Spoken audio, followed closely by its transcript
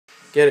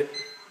Get it.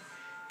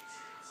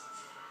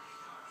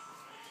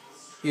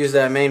 Use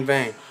that main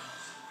vein.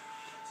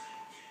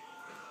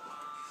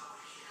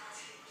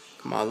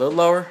 Come on, a little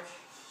lower.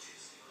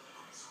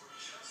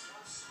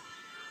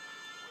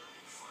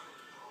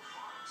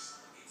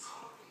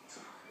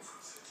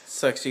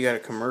 Sucks you got a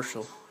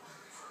commercial.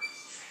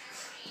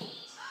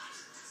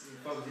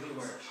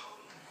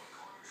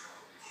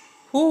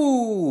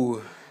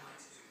 Ooh.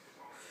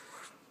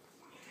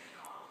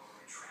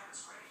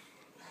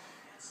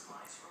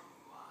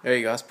 There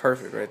you go. That's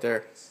perfect right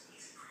there. Let's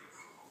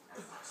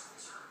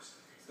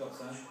go,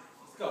 son.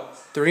 Let's go.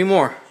 3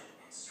 more.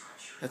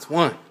 That's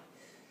 1.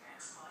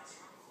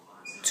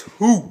 2.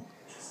 Here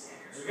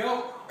we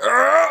go.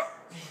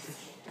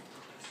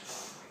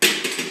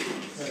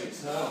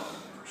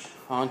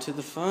 On to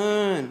the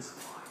fun.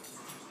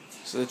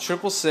 So the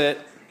triple set.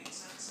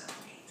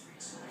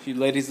 If you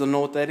ladies don't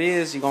know what that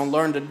is, you're going to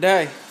learn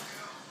today.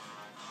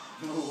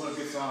 Ooh, what a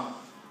good song.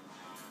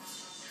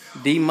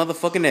 D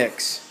motherfucking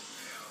X.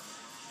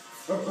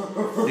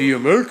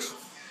 DMX.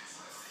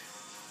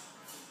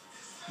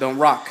 Don't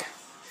rock.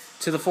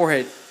 To the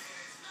forehead.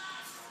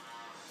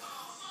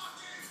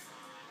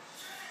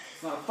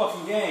 It's not a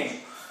fucking game.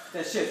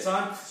 That shit,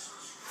 son.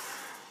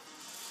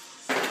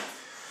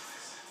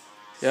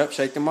 Yep,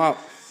 shake them out.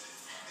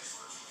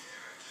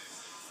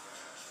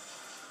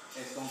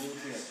 It's gonna do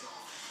it.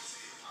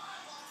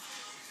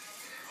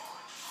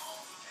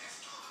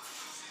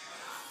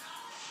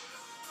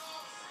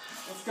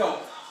 Let's go.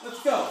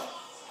 Let's go.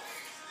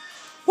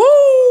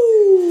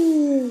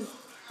 Woo!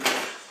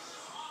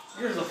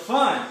 Here's the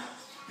fun.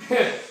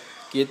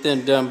 Get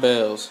them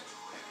dumbbells.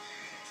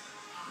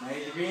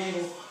 90-degree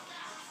angle.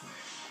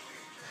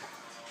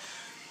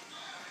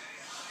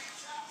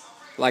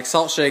 Like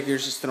salt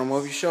shakers, just throw them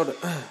over your shoulder.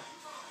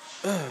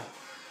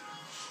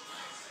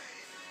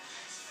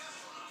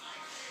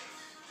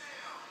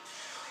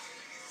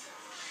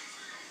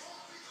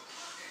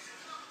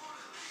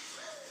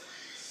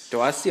 Do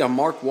I see a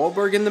Mark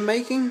Wahlberg in the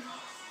making?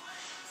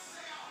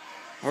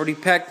 Already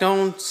packed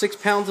on 6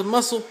 pounds of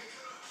muscle.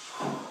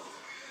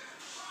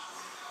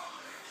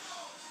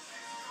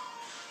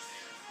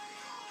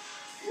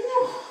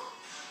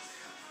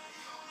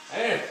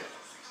 Hey.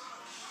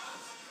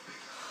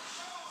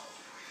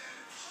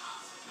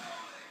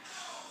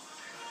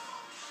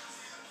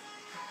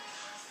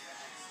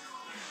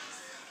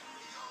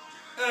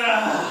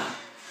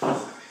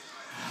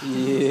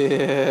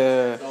 Yeah.